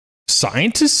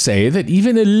Scientists say that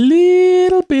even a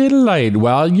little bit of light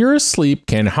while you're asleep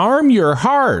can harm your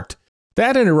heart.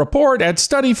 That in a report at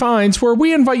Study Finds, where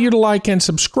we invite you to like and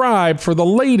subscribe for the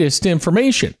latest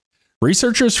information.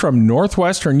 Researchers from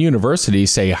Northwestern University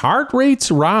say heart rates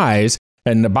rise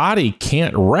and the body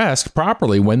can't rest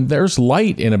properly when there's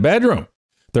light in a bedroom.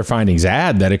 Their findings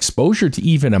add that exposure to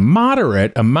even a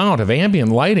moderate amount of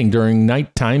ambient lighting during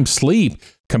nighttime sleep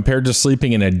compared to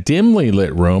sleeping in a dimly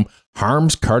lit room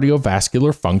harms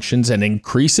cardiovascular functions and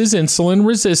increases insulin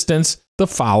resistance the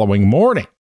following morning.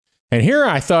 And here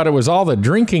I thought it was all the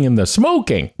drinking and the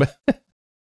smoking.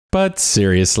 But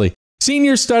seriously,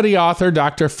 senior study author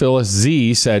Dr. Phyllis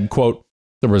Zee said, quote,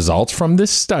 "The results from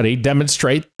this study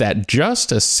demonstrate that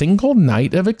just a single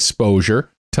night of exposure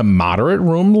to moderate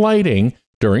room lighting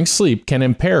during sleep can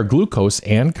impair glucose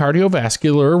and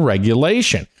cardiovascular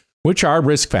regulation, which are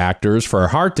risk factors for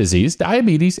heart disease,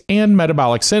 diabetes, and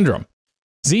metabolic syndrome."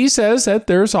 Zee says that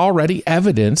there's already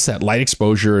evidence that light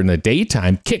exposure in the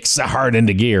daytime kicks the heart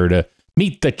into gear to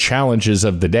meet the challenges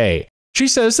of the day. She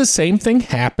says the same thing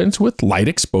happens with light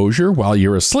exposure while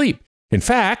you're asleep. In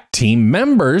fact, team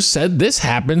members said this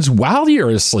happens while you're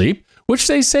asleep, which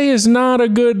they say is not a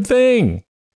good thing.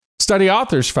 Study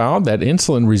authors found that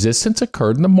insulin resistance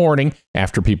occurred in the morning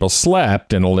after people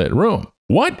slept in a lit room.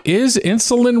 What is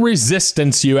insulin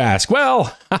resistance, you ask?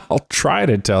 Well, I'll try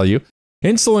to tell you.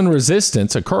 Insulin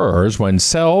resistance occurs when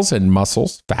cells and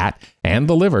muscles, fat, and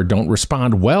the liver don't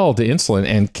respond well to insulin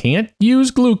and can't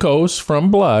use glucose from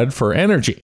blood for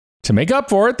energy. To make up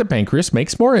for it, the pancreas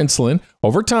makes more insulin.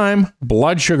 Over time,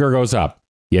 blood sugar goes up.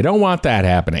 You don't want that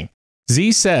happening.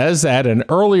 Zee says that an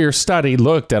earlier study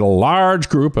looked at a large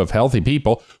group of healthy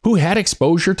people who had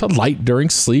exposure to light during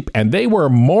sleep, and they were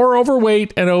more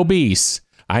overweight and obese.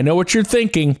 I know what you're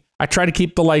thinking. I try to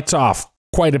keep the lights off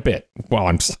quite a bit while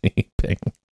I'm sleeping.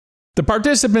 The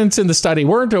participants in the study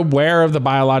weren't aware of the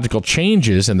biological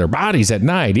changes in their bodies at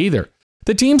night either.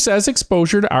 The team says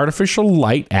exposure to artificial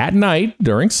light at night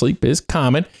during sleep is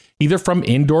common, either from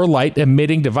indoor light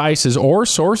emitting devices or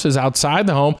sources outside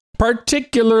the home,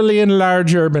 particularly in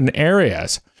large urban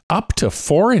areas. Up to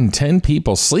 4 in 10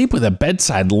 people sleep with a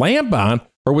bedside lamp on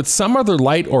or with some other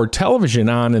light or television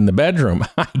on in the bedroom.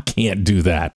 I can't do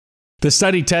that. The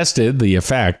study tested the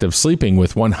effect of sleeping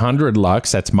with 100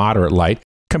 lux, that's moderate light,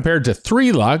 compared to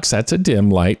 3 lux, that's a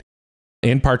dim light,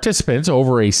 in participants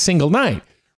over a single night.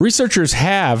 Researchers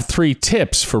have 3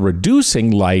 tips for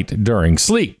reducing light during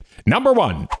sleep. Number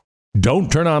 1,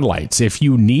 don't turn on lights. If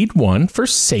you need one for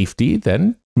safety,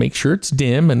 then make sure it's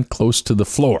dim and close to the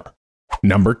floor.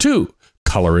 Number 2,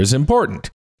 color is important.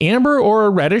 Amber or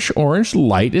a reddish-orange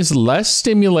light is less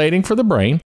stimulating for the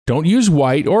brain. Don't use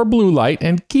white or blue light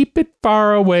and keep it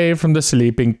far away from the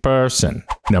sleeping person.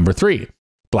 Number 3,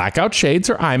 blackout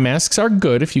shades or eye masks are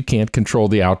good if you can't control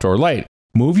the outdoor light.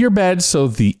 Move your bed so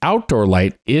the outdoor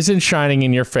light isn't shining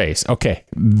in your face. Okay,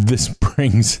 this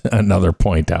brings another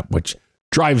point up, which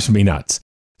drives me nuts.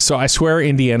 So I swear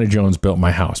Indiana Jones built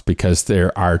my house because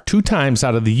there are 2 times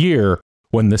out of the year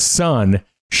when the sun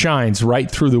shines right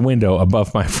through the window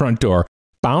above my front door,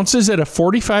 bounces at a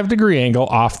 45-degree angle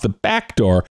off the back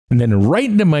door, and then right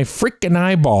into my freaking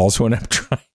eyeballs when I'm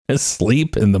trying to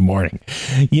sleep in the morning.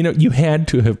 You know, you had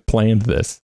to have planned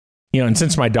this. And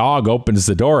since my dog opens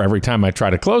the door every time I try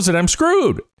to close it, I'm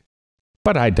screwed.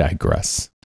 But I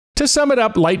digress. To sum it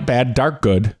up, light bad, dark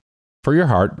good for your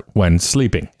heart when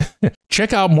sleeping.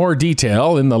 Check out more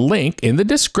detail in the link in the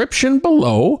description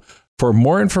below for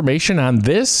more information on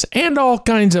this and all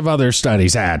kinds of other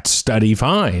studies at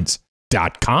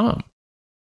studyfinds.com.